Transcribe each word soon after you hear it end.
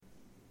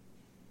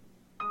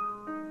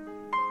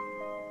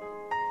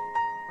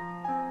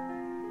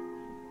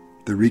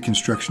the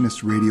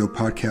Reconstructionist Radio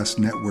Podcast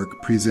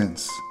Network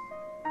presents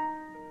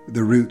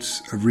The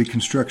Roots of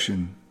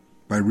Reconstruction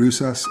by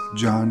Rusas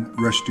John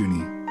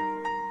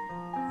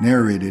Rushdoony.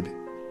 Narrated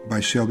by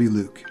Shelby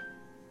Luke.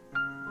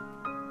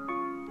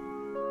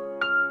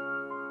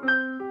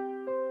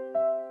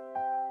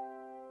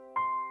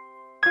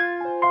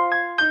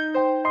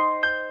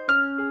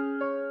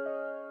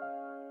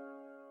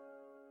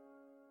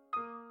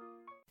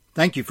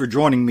 Thank you for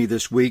joining me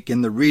this week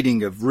in the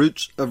reading of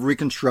Roots of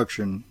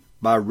Reconstruction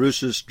by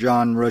Rusas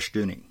John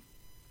Rushdoony.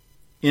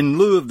 In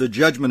lieu of the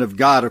judgment of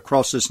God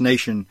across this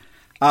nation,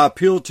 I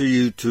appeal to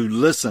you to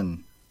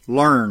listen,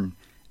 learn,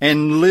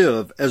 and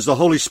live as the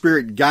Holy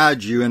Spirit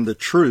guides you in the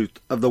truth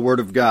of the Word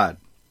of God.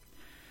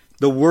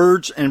 The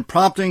words and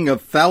prompting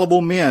of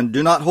fallible men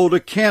do not hold a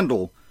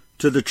candle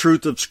to the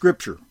truth of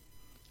Scripture,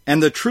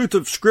 and the truth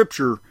of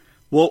Scripture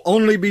will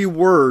only be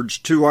words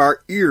to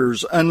our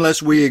ears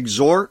unless we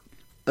exhort,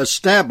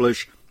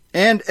 establish,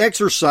 and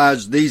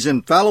exercise these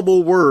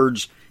infallible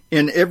words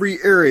in every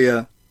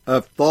area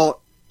of thought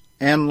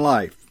and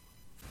life.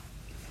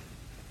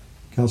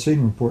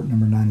 Chalcedon Report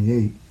number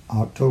 98,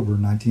 October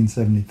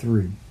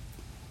 1973.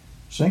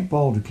 St.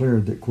 Paul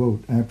declared that,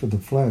 quote, after the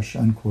flesh,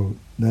 unquote,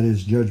 that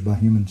is, judged by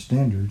human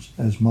standards,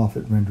 as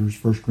Moffat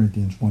renders 1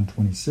 Corinthians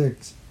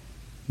 1:26,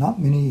 not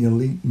many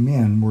elite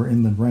men were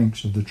in the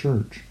ranks of the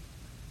church.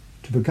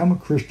 To become a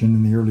Christian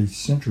in the early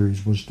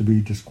centuries was to be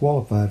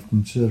disqualified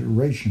from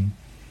consideration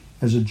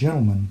as a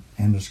gentleman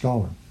and a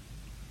scholar.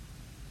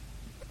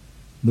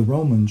 The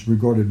Romans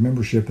regarded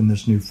membership in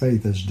this new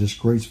faith as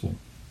disgraceful.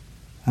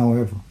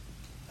 However,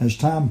 as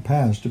time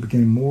passed, it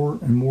became more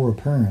and more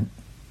apparent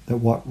that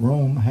what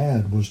Rome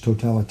had was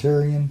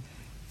totalitarian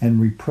and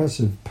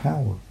repressive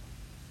power,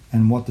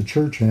 and what the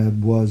church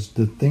had was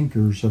the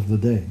thinkers of the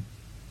day.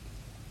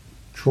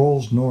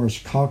 Charles Norris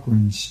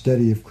Cochrane's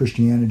Study of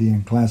Christianity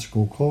and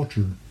Classical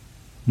Culture,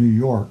 New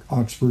York,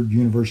 Oxford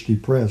University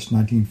Press,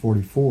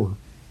 1944,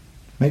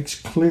 makes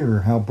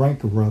clear how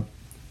bankrupt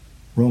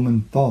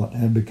Roman thought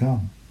had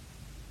become.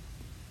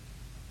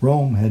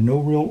 Rome had no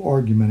real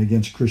argument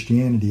against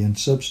Christianity and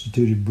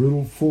substituted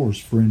brutal force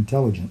for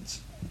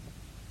intelligence.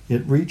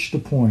 It reached a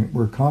point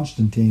where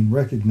Constantine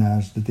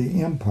recognized that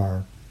the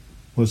empire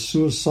was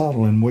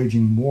suicidal in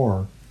waging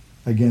war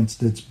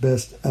against its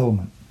best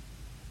element,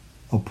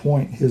 a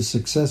point his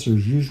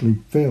successors usually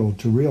failed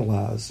to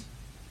realize,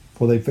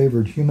 for they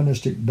favored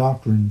humanistic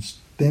doctrines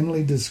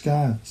thinly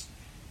disguised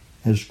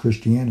as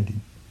Christianity.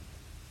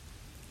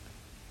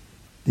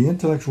 The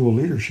intellectual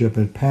leadership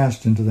had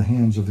passed into the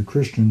hands of the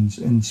Christians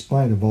in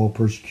spite of all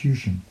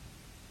persecution,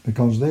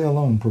 because they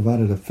alone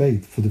provided a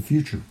faith for the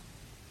future.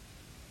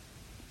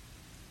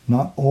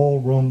 Not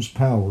all Rome's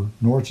power,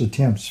 nor its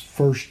attempts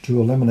first to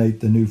eliminate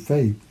the new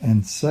faith,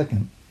 and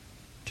second,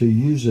 to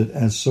use it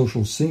as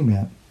social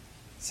cement,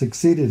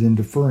 succeeded in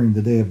deferring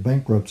the day of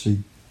bankruptcy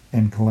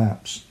and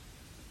collapse.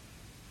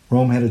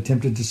 Rome had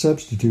attempted to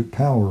substitute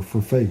power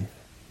for faith,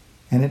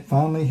 and it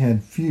finally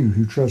had few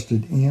who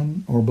trusted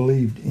in or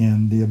believed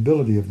in the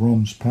ability of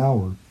Rome's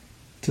power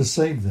to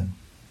save them.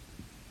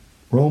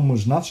 Rome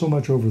was not so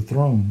much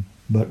overthrown,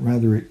 but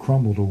rather it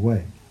crumbled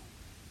away.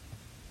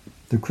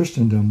 The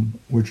Christendom,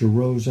 which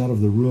arose out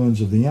of the ruins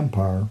of the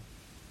empire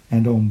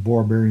and on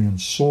barbarian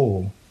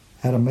soil,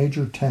 had a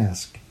major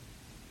task,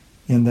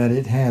 in that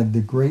it had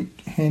the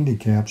great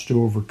handicaps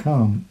to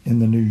overcome in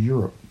the new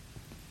Europe.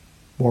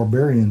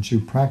 Barbarians who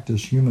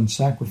practiced human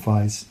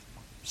sacrifice,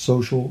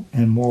 social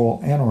and moral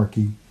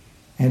anarchy,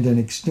 and an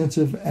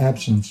extensive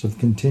absence of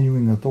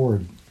continuing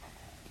authority.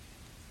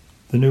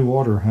 The new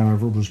order,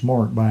 however, was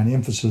marked by an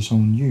emphasis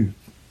on youth.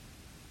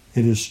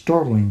 It is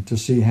startling to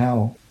see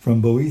how,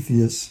 from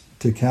Boethius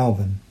to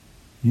Calvin,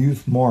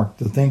 youth marked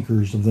the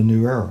thinkers of the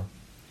new era.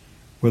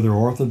 Whether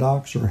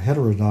orthodox or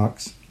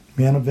heterodox,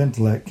 men of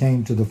intellect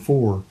came to the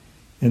fore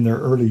in their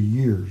early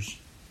years.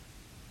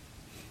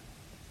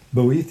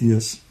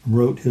 Boethius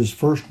wrote his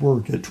first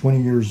work at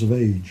 20 years of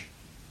age.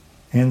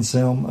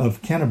 Anselm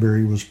of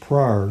Canterbury was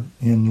prior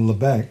in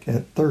Lebec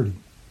at 30.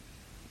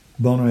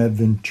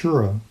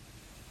 Bonaventura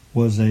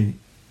was a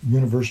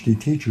university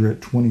teacher at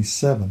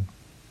 27.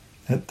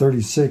 At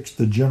 36,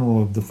 the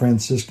general of the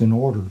Franciscan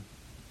order.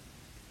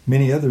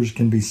 Many others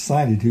can be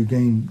cited who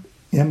gained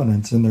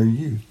eminence in their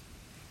youth.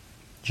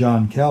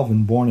 John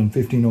Calvin, born in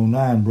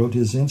 1509, wrote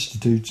his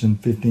Institutes in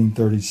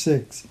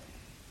 1536,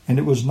 and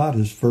it was not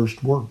his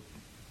first work.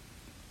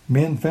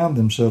 Men found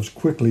themselves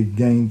quickly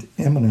gained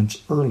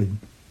eminence early,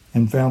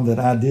 and found that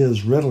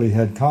ideas readily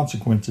had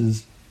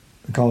consequences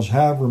because,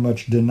 however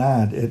much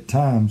denied at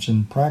times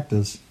in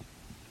practice,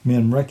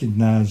 men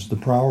recognized the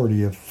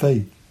priority of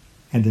faith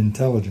and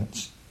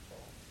intelligence.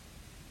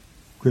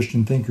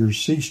 Christian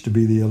thinkers ceased to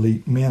be the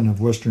elite men of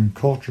Western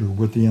culture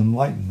with the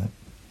Enlightenment.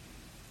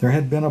 There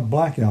had been a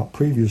blackout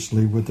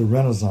previously with the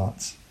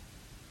Renaissance.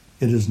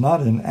 It is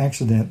not an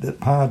accident that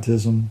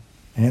Pietism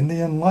and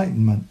the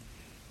Enlightenment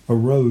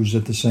arose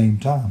at the same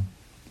time.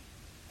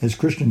 As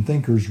Christian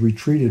thinkers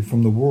retreated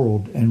from the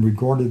world and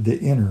regarded the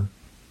inner,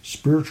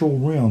 spiritual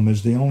realm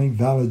as the only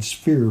valid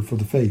sphere for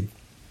the faith,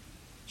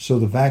 so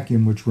the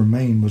vacuum which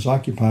remained was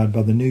occupied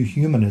by the new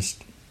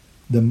humanists,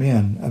 the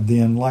men of the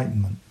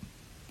Enlightenment.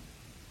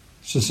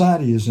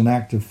 Society is an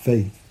act of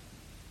faith.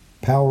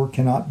 Power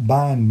cannot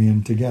bind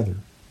men together.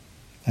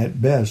 At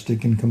best,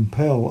 it can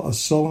compel a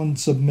sullen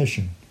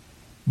submission,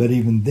 but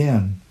even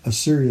then, a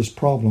serious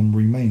problem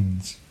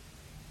remains.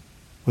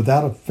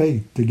 Without a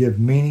faith to give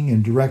meaning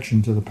and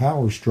direction to the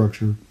power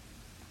structure,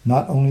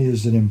 not only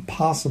is it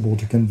impossible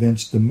to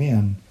convince the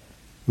men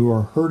who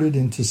are herded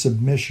into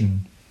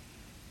submission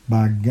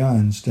by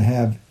guns to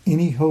have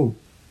any hope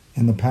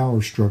in the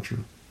power structure,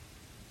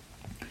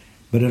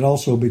 but it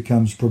also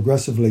becomes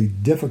progressively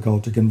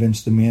difficult to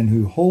convince the men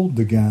who hold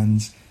the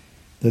guns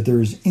that there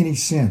is any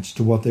sense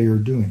to what they are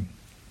doing.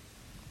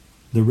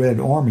 The Red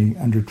Army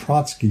under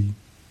Trotsky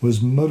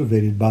was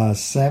motivated by a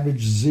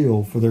savage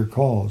zeal for their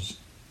cause.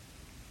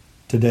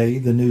 Today,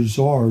 the new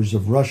czars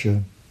of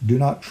Russia do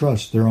not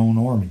trust their own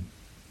army.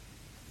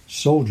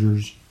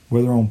 Soldiers,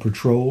 whether on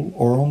patrol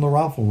or on the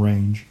rifle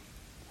range,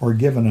 are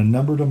given a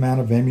numbered amount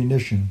of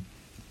ammunition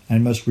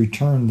and must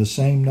return the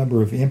same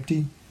number of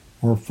empty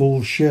or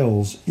full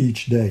shells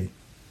each day.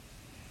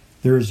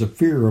 There is a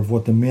fear of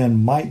what the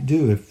men might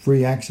do if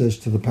free access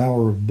to the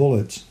power of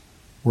bullets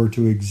were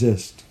to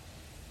exist.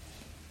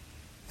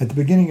 At the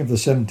beginning of the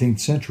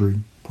 17th century,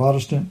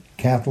 Protestant,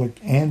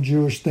 Catholic, and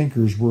Jewish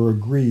thinkers were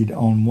agreed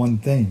on one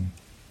thing: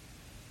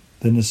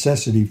 the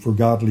necessity for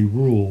godly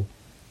rule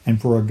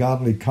and for a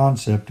godly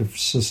concept of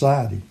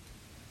society.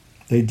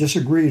 They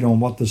disagreed on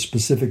what the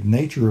specific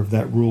nature of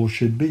that rule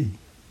should be.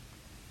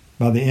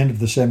 By the end of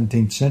the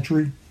 17th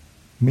century,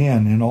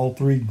 men in all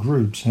three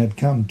groups had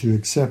come to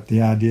accept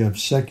the idea of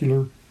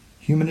secular,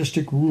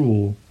 humanistic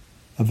rule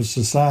of a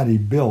society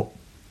built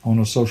on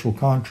a social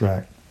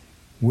contract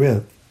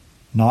with,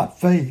 not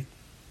faith,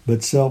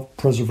 but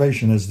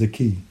self-preservation as the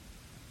key.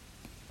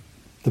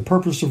 The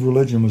purpose of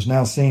religion was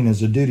now seen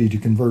as a duty to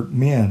convert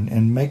men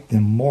and make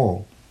them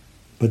moral,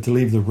 but to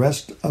leave the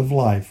rest of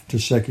life to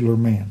secular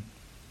man.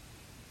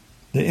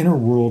 The inner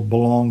world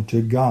belonged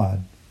to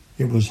God.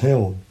 It was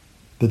held,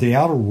 but the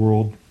outer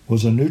world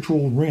was a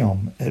neutral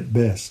realm at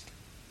best.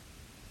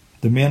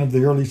 The men of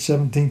the early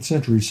 17th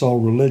century saw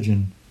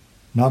religion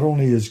not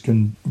only as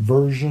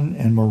conversion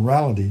and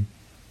morality,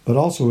 but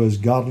also as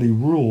godly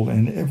rule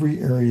in every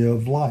area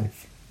of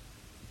life.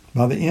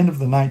 By the end of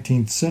the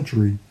 19th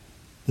century,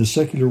 the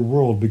secular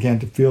world began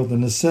to feel the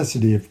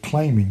necessity of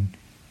claiming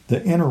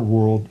the inner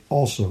world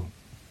also.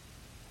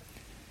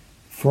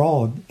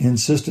 Freud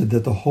insisted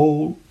that the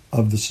whole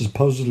of the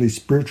supposedly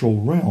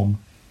spiritual realm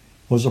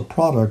was a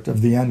product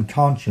of the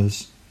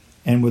unconscious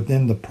and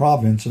within the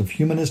province of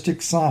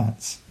humanistic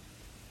science.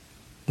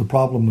 The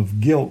problem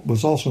of guilt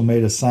was also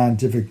made a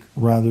scientific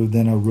rather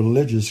than a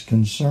religious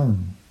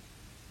concern.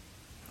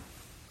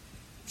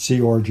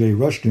 C.R.J.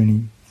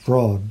 Rushdoony,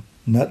 Freud,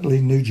 Nutley,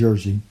 New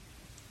Jersey,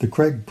 The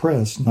Craig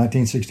Press,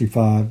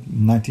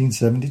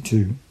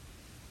 1965-1972.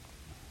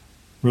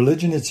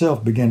 Religion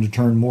itself began to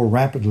turn more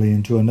rapidly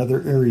into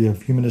another area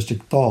of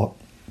humanistic thought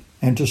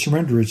and to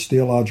surrender its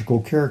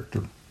theological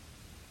character.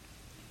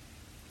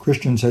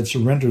 Christians had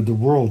surrendered the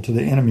world to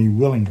the enemy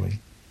willingly.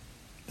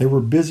 They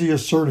were busy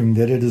asserting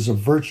that it is a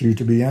virtue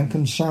to be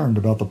unconcerned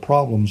about the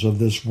problems of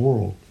this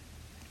world.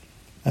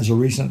 As a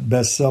recent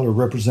bestseller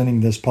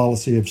representing this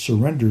policy of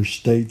surrender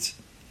states,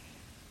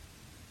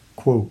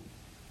 quote,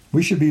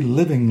 "We should be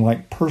living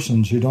like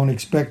persons who don't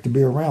expect to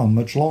be around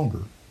much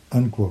longer,"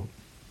 unquote.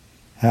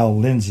 Hal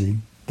Lindsey,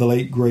 The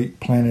Late Great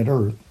Planet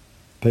Earth,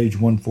 page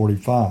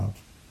 145.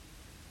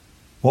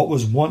 What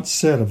was once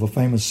said of a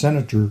famous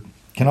senator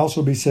can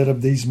also be said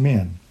of these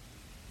men.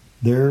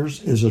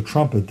 Theirs is a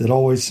trumpet that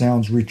always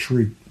sounds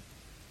retreat.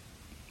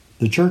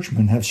 The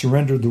churchmen have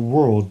surrendered the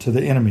world to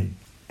the enemy,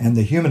 and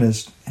the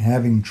humanists,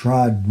 having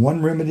tried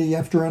one remedy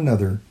after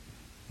another,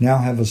 now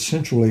have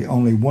essentially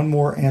only one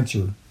more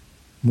answer: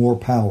 more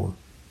power.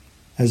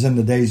 As in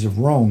the days of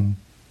Rome,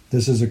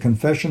 this is a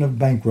confession of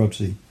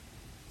bankruptcy.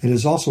 It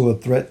is also a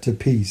threat to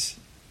peace,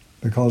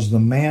 because the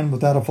man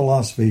without a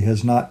philosophy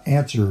has not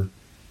answer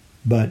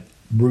but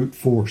brute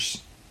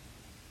force.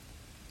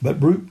 But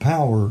brute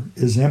power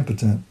is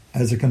impotent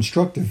as a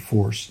constructive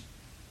force.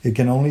 It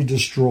can only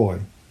destroy.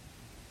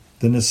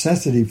 The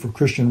necessity for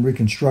Christian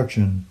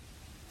reconstruction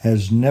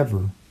has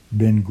never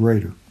been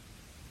greater.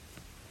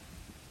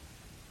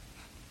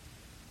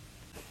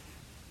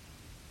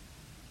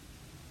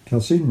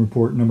 Chalcedon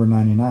Report number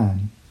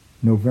 99,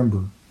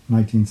 November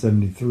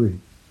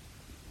 1973.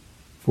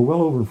 For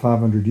well over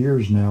 500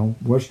 years now,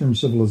 Western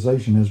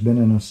civilization has been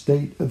in a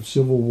state of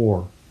civil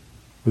war,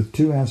 with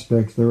two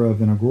aspects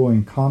thereof in a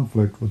growing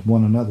conflict with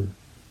one another.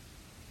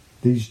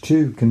 These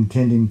two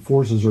contending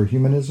forces are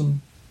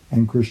humanism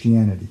and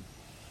Christianity.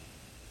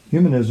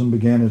 Humanism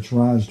began its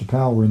rise to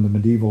power in the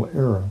medieval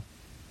era,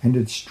 and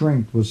its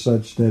strength was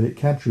such that it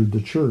captured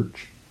the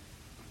church,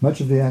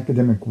 much of the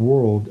academic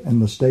world, and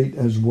the state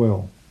as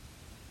well.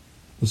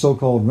 The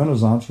so-called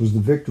Renaissance was the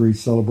victory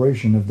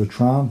celebration of the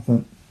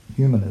triumphant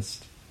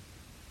humanist.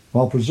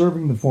 While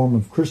preserving the form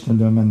of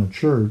Christendom and the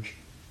church,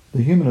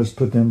 the humanists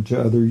put them to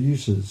other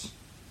uses.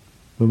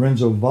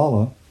 Lorenzo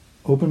Valla,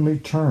 openly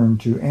turned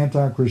to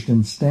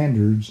anti-Christian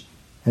standards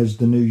as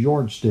the new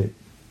yardstick,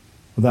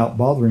 without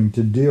bothering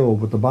to deal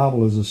with the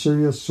Bible as a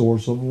serious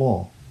source of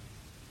law.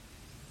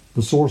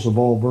 The source of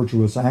all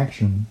virtuous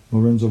action,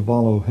 Lorenzo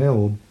Vallo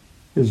held,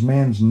 is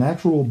man's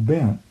natural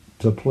bent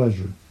to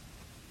pleasure.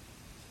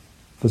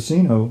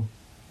 Ficino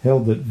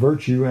held that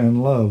virtue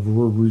and love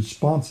were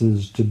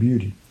responses to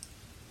beauty.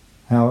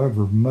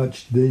 However,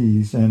 much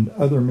these and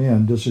other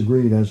men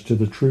disagreed as to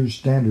the true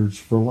standards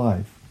for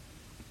life.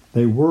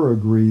 They were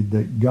agreed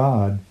that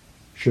God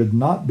should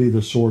not be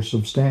the source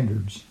of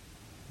standards,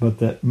 but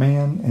that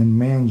man and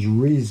man's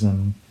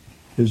reason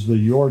is the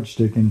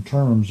yardstick in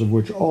terms of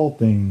which all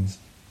things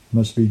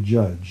must be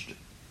judged.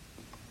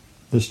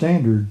 The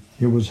standard,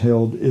 it was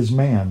held, is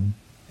man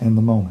and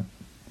the moment.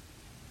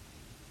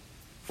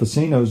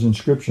 Ficino's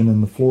inscription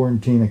in the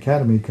Florentine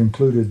Academy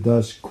concluded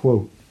thus,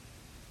 quote,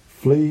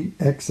 "Flee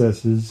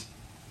excesses,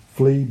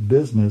 flee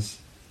business,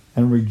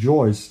 and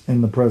rejoice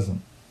in the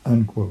present,"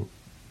 unquote.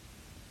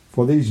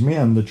 For these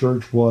men, the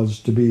church was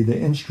to be the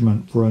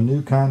instrument for a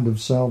new kind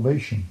of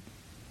salvation,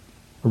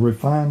 a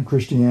refined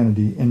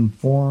Christianity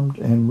informed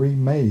and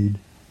remade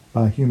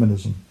by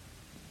humanism.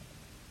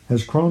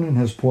 As Cronin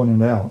has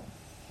pointed out,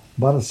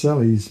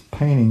 Botticelli's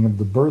painting of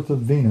the birth of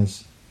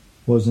Venus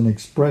was an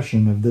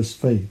expression of this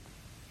faith.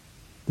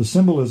 The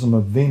symbolism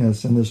of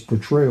Venus in this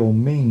portrayal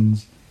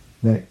means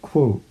that,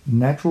 quote,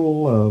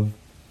 "natural love,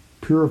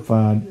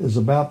 purified, is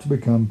about to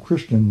become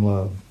Christian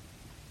love,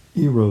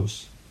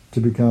 eros, to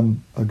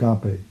become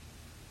agape,"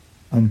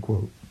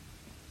 unquote.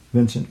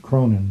 Vincent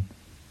Cronin,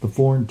 The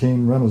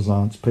Florentine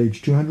Renaissance,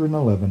 page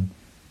 211,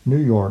 New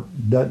York,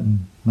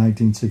 Dutton,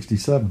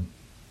 1967.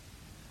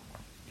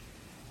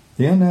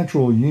 The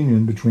unnatural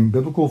union between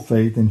biblical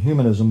faith and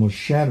humanism was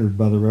shattered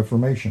by the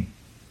Reformation.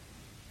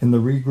 In the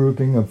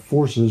regrouping of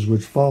forces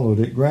which followed,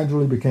 it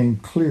gradually became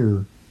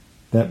clear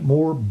that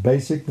more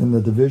basic than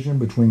the division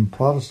between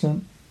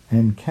Protestant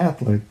and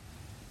Catholic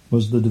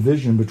was the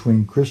division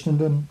between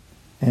Christendom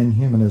and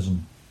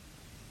humanism.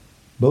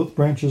 Both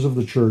branches of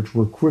the church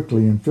were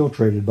quickly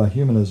infiltrated by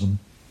humanism,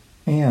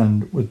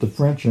 and with the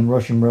French and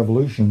Russian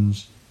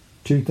revolutions,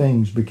 two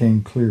things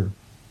became clear.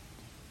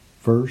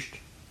 First,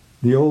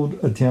 the old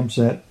attempts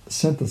at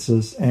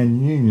synthesis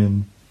and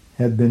union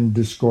had been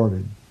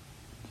discarded.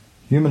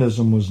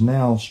 Humanism was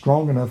now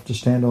strong enough to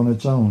stand on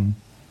its own,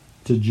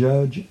 to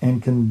judge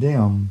and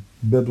condemn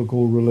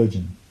biblical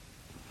religion.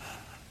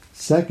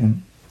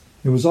 Second,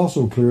 it was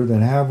also clear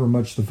that however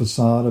much the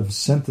facade of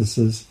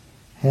synthesis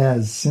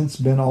has since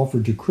been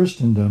offered to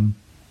Christendom,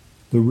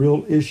 the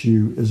real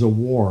issue is a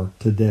war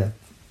to death.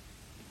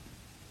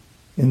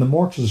 In the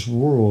Marxist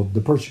world,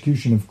 the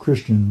persecution of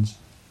Christians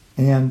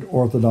and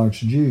Orthodox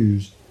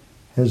Jews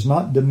has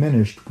not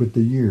diminished with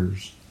the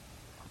years.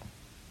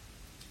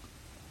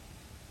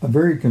 A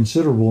very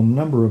considerable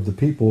number of the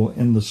people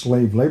in the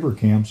slave labor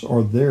camps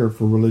are there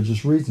for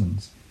religious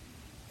reasons,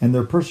 and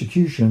their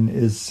persecution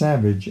is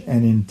savage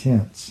and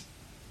intense.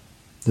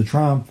 The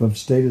triumph of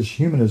statist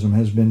humanism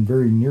has been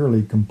very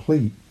nearly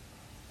complete,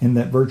 in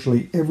that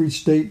virtually every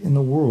state in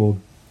the world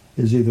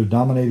is either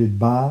dominated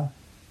by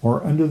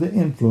or under the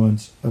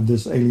influence of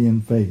this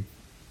alien faith.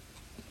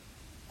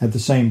 At the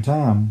same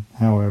time,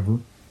 however,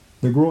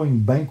 the growing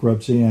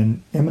bankruptcy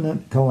and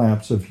imminent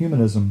collapse of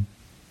humanism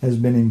has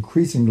been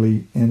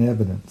increasingly in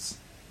evidence.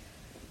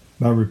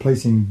 By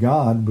replacing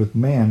God with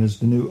man as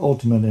the new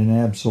ultimate and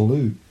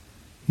absolute,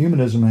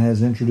 humanism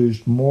has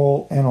introduced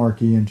moral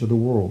anarchy into the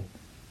world.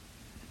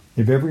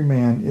 If every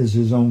man is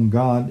his own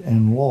God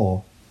and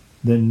law,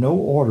 then no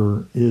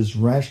order is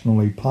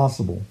rationally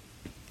possible.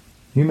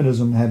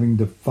 Humanism, having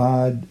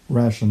defied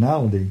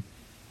rationality,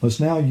 must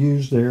now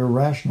use the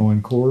irrational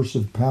and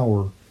coercive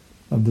power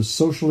of the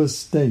socialist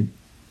state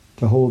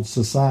to hold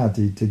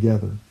society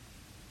together.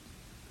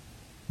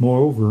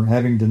 Moreover,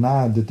 having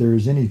denied that there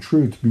is any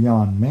truth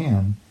beyond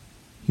man,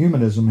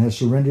 humanism has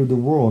surrendered the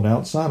world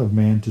outside of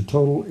man to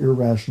total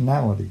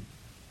irrationality.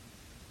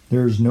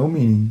 There is no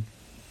meaning,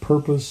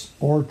 purpose,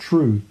 or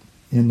truth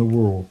in the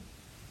world.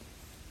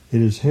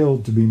 It is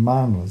held to be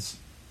mindless,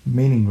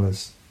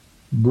 meaningless,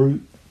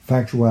 brute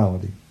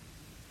factuality.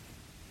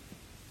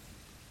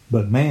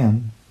 But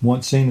man,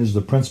 once seen as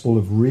the principle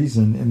of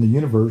reason in the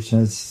universe,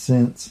 has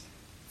since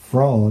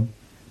fraud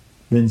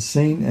been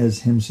seen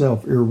as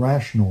himself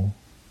irrational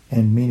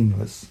and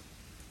meaningless,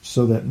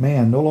 so that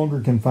man no longer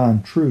can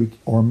find truth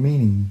or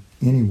meaning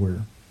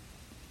anywhere.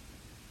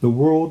 The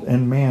world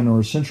and man are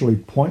essentially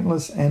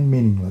pointless and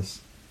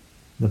meaningless.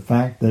 The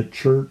fact that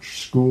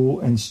church, school,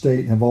 and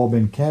state have all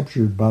been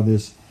captured by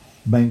this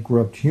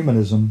bankrupt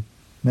humanism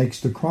makes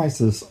the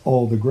crisis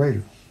all the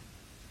greater.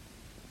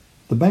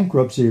 The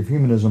bankruptcy of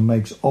humanism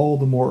makes all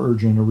the more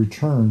urgent a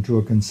return to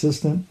a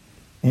consistent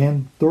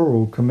and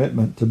thorough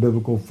commitment to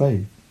biblical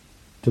faith,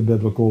 to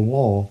biblical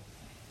law,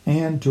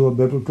 and to a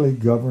biblically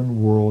governed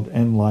world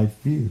and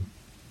life view.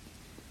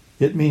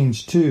 It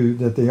means, too,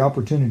 that the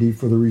opportunity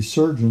for the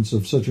resurgence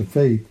of such a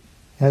faith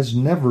has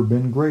never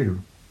been greater.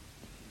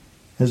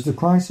 As the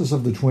crisis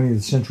of the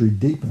 20th century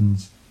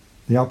deepens,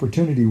 the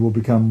opportunity will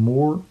become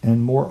more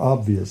and more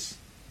obvious.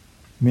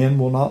 Men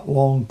will not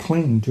long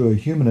cling to a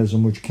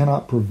humanism which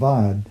cannot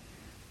provide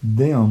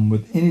them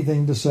with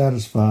anything to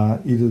satisfy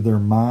either their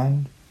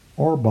mind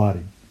or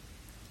body.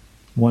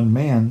 One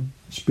man,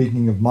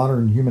 speaking of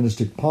modern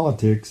humanistic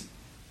politics,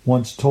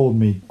 once told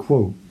me,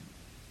 quote,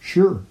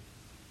 "Sure,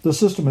 the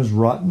system is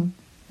rotten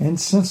and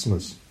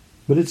senseless,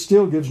 but it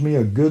still gives me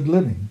a good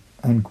living,"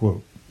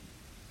 unquote.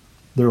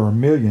 There are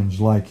millions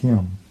like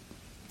him,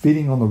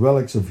 feeding on the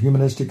relics of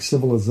humanistic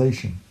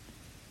civilization.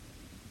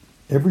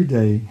 Every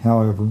day,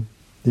 however,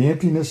 the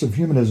emptiness of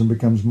humanism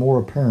becomes more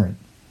apparent.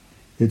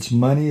 Its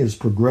money is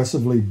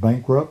progressively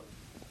bankrupt,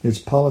 its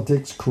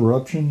politics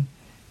corruption,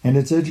 and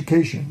its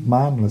education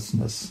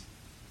mindlessness.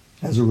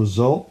 As a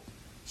result,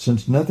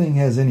 since nothing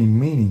has any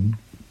meaning,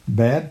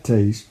 bad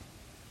taste,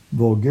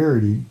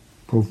 vulgarity,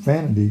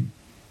 profanity,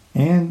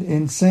 and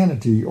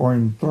insanity are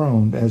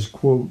enthroned as,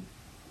 quote,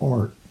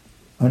 art,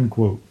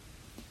 unquote,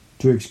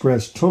 to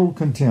express total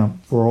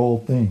contempt for all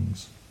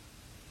things.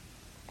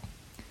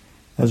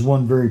 As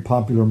one very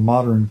popular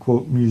modern,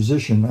 quote,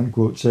 musician,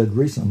 unquote, said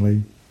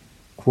recently,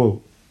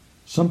 quote,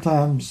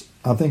 "Sometimes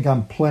I think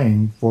I'm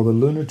playing for the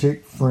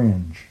lunatic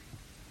fringe.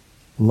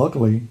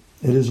 Luckily,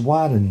 it is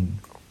widening.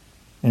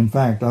 In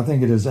fact, I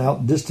think it is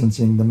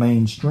outdistancing the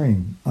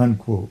mainstream,"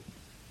 unquote.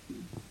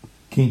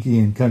 Kinky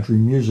and Country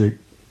Music,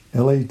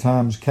 LA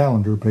Times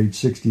Calendar, page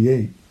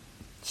 68,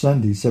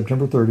 Sunday,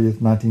 September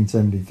 30th,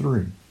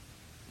 1973.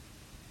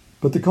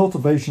 But the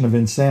cultivation of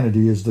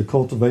insanity is the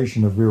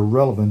cultivation of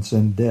irrelevance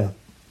and death.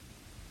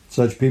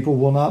 Such people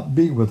will not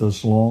be with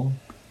us long.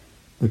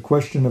 The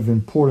question of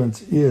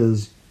importance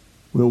is,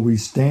 will we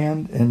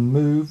stand and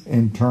move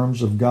in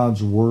terms of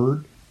God's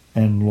Word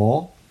and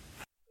law?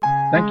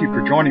 Thank you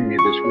for joining me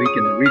this week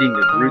in the reading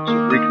of Roots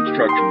of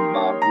Reconstruction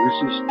by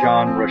Rousas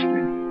John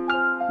Rushdoony.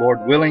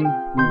 Lord willing,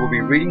 we will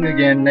be reading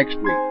again next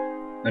week.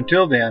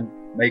 Until then,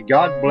 may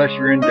God bless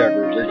your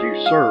endeavors as you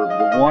serve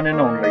the one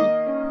and only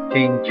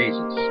King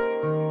Jesus.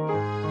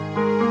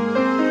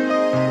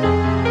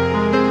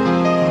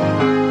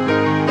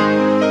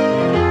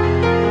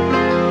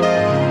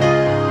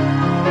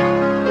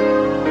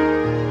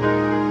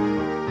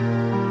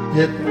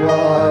 It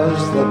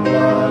was the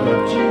blood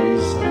of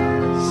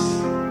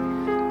Jesus,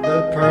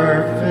 the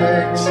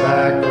perfect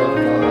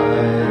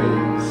sacrifice,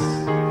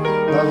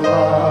 the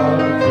love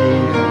he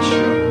had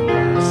shown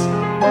us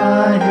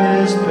by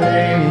his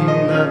paying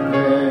the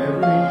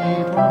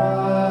very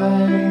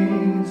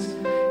price.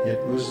 It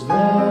was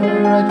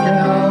there at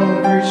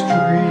Calvary's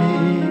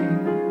tree,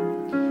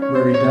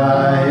 where he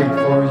died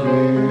for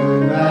you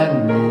and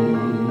me,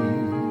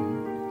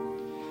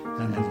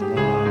 and the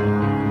love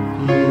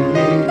he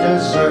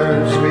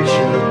deserves we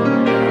should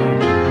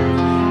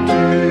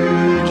to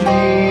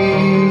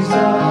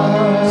Jesus.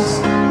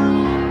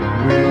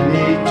 We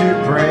need to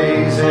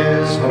praise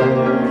his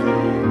holy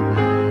name.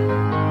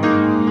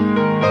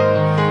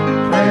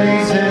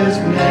 Praise his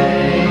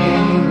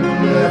name,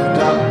 lift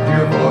up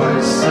your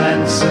voice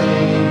and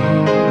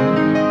sing.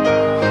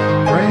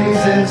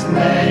 Praise his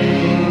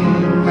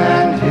name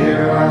and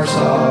hear our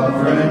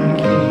sovereign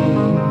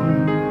King.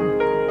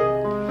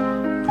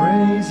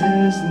 Praise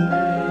his name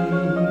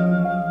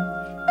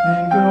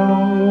and go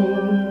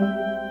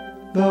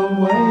the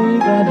way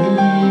that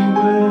he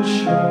will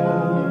show,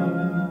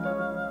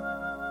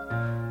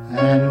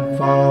 and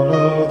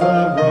follow the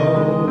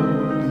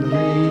road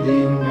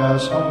leading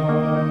us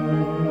home.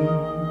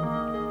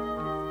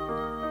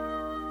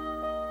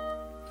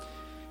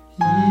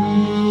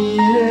 He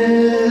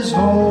is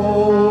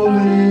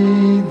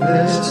holy,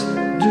 this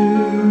do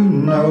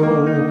know.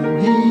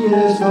 He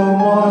is the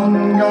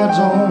one, God's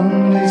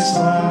only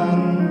Son.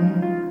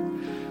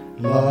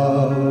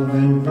 Love,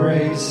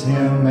 embrace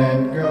him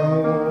and go.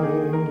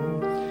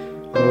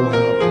 Oh,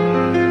 how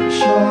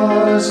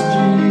precious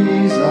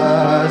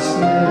Jesus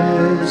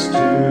is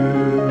to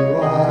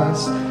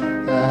us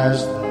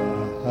as the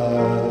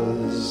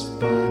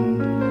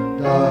husband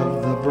of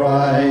the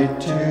bride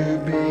to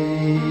be.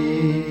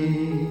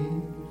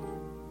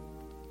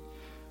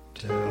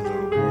 Tell the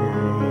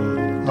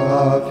world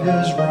of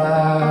his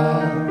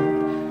wrath,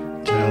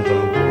 tell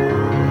the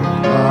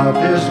world of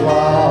his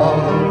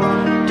love,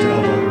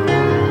 tell the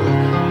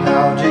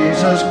how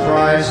Jesus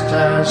Christ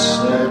has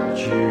set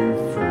you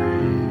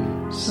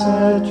free,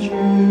 set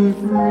you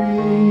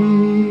free.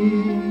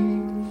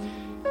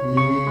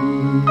 He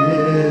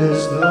is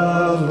the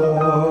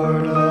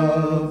Lord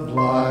of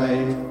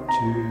life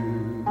to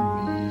me.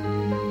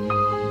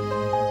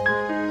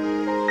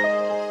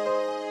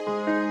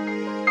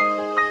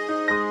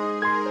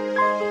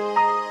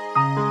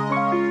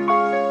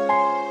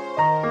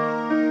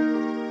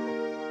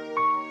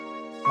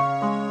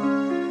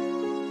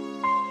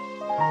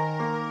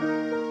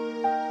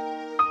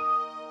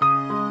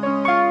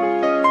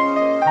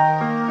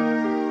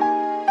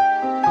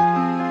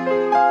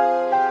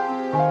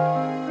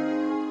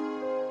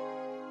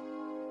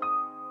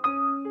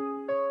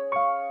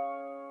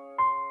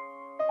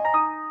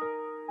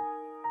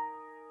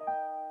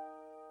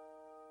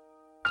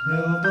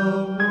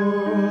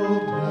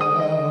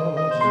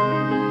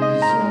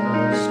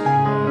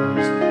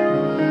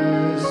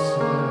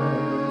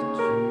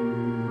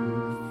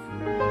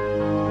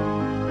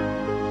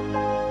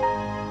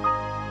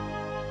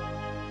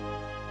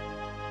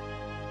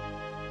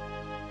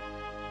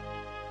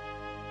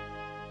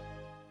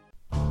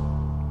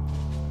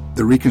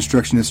 The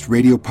Reconstructionist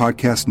Radio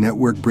Podcast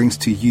Network brings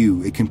to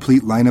you a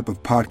complete lineup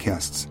of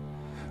podcasts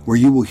where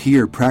you will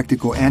hear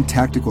practical and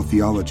tactical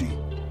theology.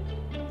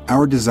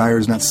 Our desire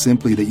is not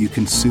simply that you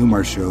consume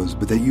our shows,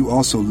 but that you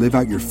also live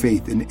out your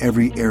faith in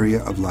every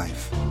area of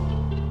life.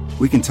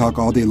 We can talk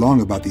all day long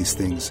about these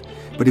things,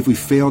 but if we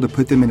fail to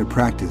put them into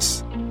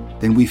practice,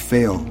 then we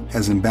fail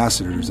as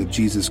ambassadors of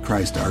Jesus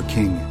Christ our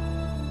King.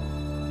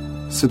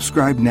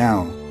 Subscribe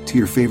now to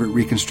your favorite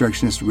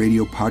Reconstructionist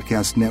Radio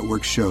Podcast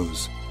Network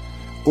shows,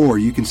 or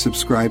you can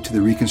subscribe to the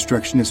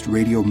Reconstructionist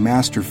Radio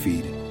Master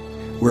Feed,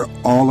 where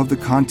all of the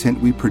content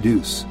we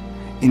produce,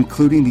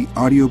 including the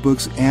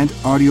audiobooks and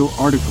audio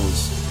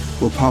articles,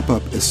 will pop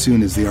up as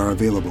soon as they are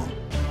available.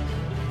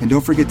 And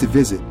don't forget to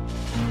visit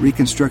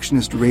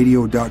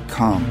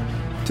ReconstructionistRadio.com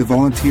to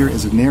volunteer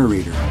as a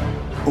narrator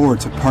or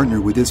to partner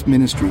with this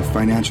ministry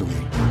financially.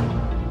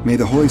 May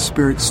the Holy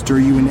Spirit stir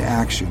you into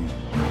action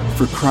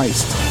for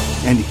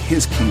Christ and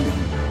His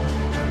kingdom